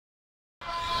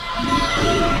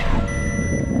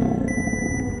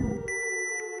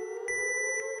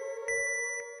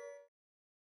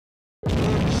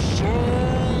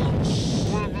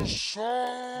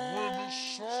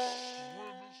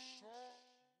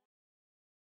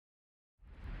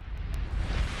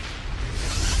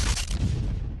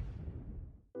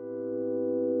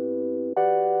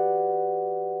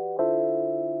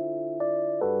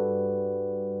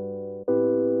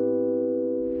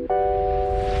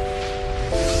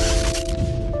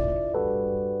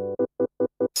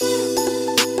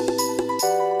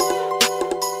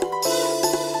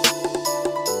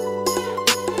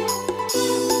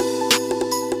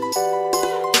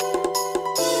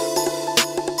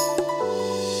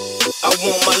I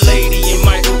want my lady in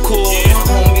Michael Kors,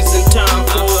 homies in time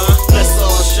for Letz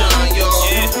All Shine, y'all.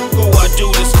 Who I do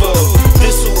this for?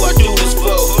 This who I do this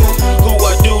for. Who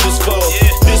I do this for?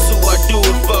 This who I do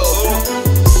it for.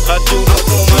 I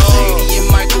want my lady in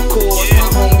Michael Kors, my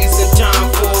homies in time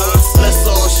for Letz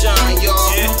All Shine, y'all.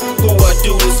 Who I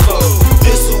do this for?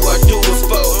 This who I do this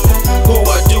for. Who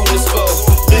I do this for?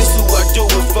 This who I do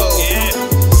it for.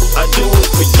 I do it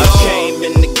for y'all. I came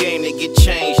in the game to get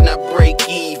changed, not break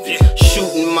even.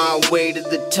 Shooting my way to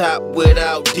the top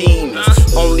without demons.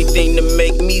 Only thing to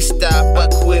make me stop, I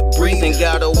quit breathing.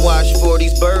 Gotta watch for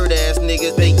these bird ass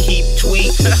niggas, they keep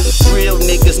tweaking. Real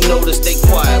niggas know to stay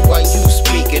quiet while you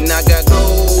speaking. I got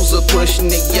goals of pushing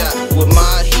the yacht with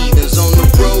my heathens. On the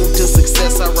road to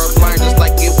success, I write grinders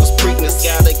like it was Preakness.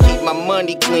 Gotta keep my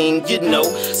money clean, you know,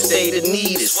 stay the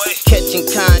neatest. Catching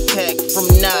contact from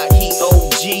not, he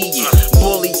OG.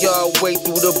 Bully our way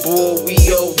through the bull, we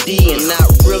OD. And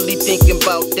not really thinking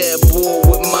about that bull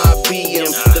with my BM.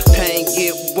 The pain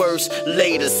get worse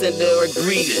later, send her a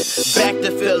greeting. Back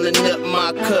to filling up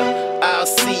my cup, I'll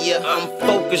see ya. I'm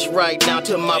focused right now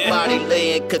till my body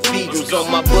laying cathedrals. On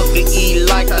my book of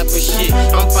Eli type of shit,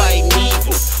 I'm fighting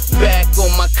evil. Back on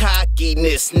my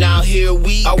cockiness, now here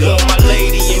we go. I want my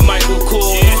lady in Michael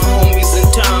Kors, homies in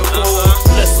time for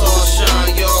Letz All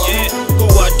Shine, y'all. Who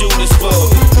I do this for?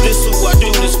 This who I do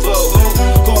this for.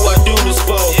 Who I do this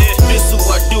for? This who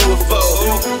I do it for.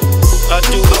 I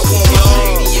want my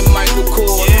lady in Michael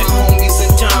Kors, my homies in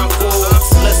time for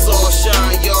Letz All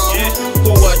Shine, y'all.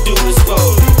 Who I do this for?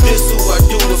 This who I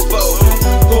do this for.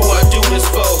 Who I do this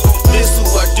for? This who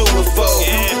I do it for.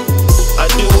 I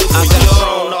do it for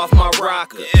y'all. Off my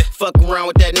rocker, fuck around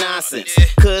with that nonsense.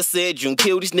 Cuz said June,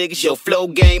 kill these niggas, your flow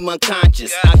game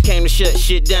unconscious. I came to shut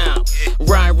shit down,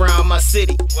 ride around my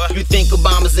city. You think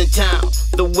Obama's in town,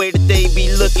 the way that they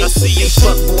be looking. These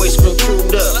fuck boys scream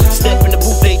trued up, step in the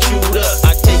booth, they chewed up.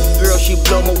 I take a girl, she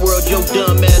blow my world, your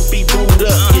dumb ass be booed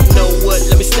up. You know what,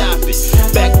 let me stop it,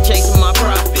 back to chasing my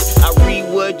profit. I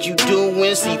read what you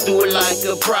doing, see through it like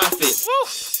a prophet.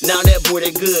 Now that boy,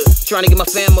 they good. Trying to get my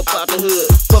fam up out the hood.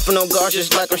 Puffin' on guards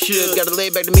just like I should. Gotta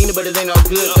lay back demeanor, but it ain't all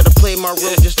good. Gotta play my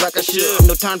role just like I should.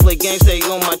 No time to play games, stay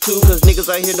on my two. Cause niggas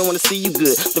out here don't wanna see you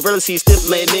good. The really see stiff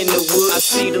laying in the wood. I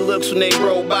see the looks when they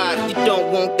roll by. You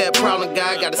don't want that problem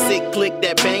guy. Got a sick click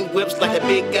that bang whips like a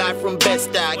big guy from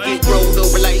Bed-Stuy. Get rolled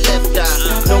over like left eye.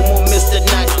 No more Mr.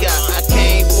 Nice Guy. I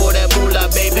came for that moolah,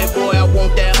 baby boy. I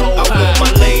want that whole pie. I want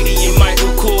my lady in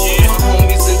Michael Kors, my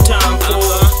homies in time for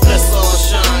Letz All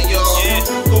Shine, y'all.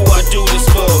 Who I do this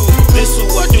for? This who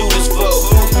I do this for.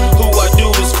 Who I do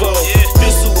this for?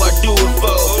 This who I do it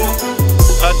for.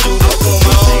 I want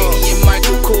my lady in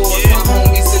Michael Kors, my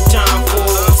homies in time for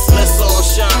Letz All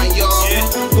Shine, y'all.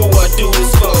 Who I do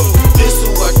this for? This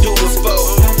who I do this for.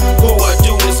 Who I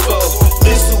do this for?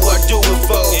 This who I do it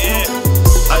for.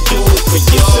 I do it for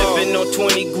y'all. Sipping on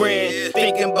 20 grand,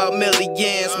 thinking about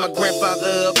millions. My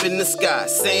grandfather up in the sky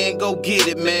saying go get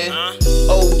it, man.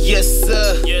 Oh yes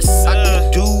sir, I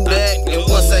can do that. And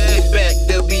once I get back,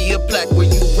 there'll be a plaque where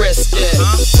you rest at.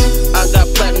 I got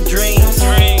platinum dreams,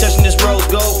 touching this rose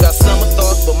gold. Got summer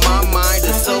thoughts, but my mind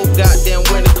is so goddamn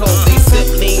winter cold. They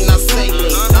sip lean, I say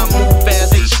lean. I move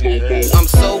fast, they slow mo. I'm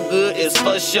so good, it's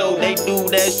for show. They do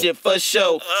that shit for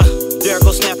show. There I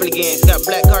go snapping again. Got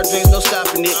black card dreams, no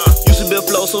stopping it. Used to build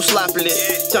flow so sloppily.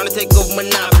 Time to take over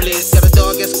monopolies. Got a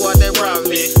dog and squad that rob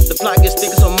me. The plot gets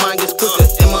thicker, so mine gets quicker.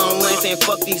 In my own lane saying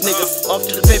fuck these niggas. Off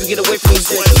to the paper, get away from these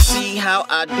niggas. See how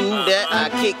I do that? I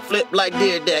kick flip like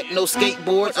Deer Deck. No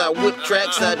skateboards, I whip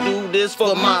tracks. I do this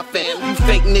for my fam. You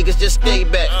fake niggas just stay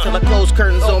back till I close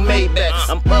curtains on Maybach.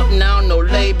 I'm up now, no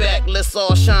layback. Let's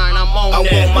all shine, I'm on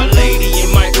that. I want my lady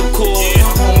in Michael Kors,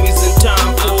 homies in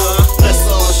time for Let's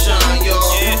All Shine, y'all.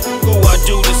 Who I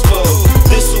do this for?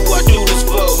 This who I do this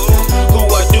for. Who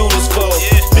I do this for?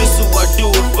 This who I do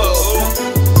it for.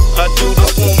 I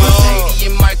want my lady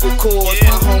in Michael Kors,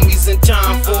 my homies in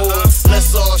time for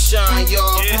Let's All Shine,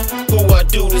 y'all. Who I I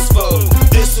do this for.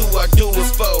 This who I do this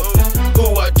for.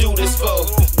 Who I do this for.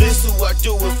 This who I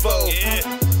do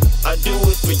it for.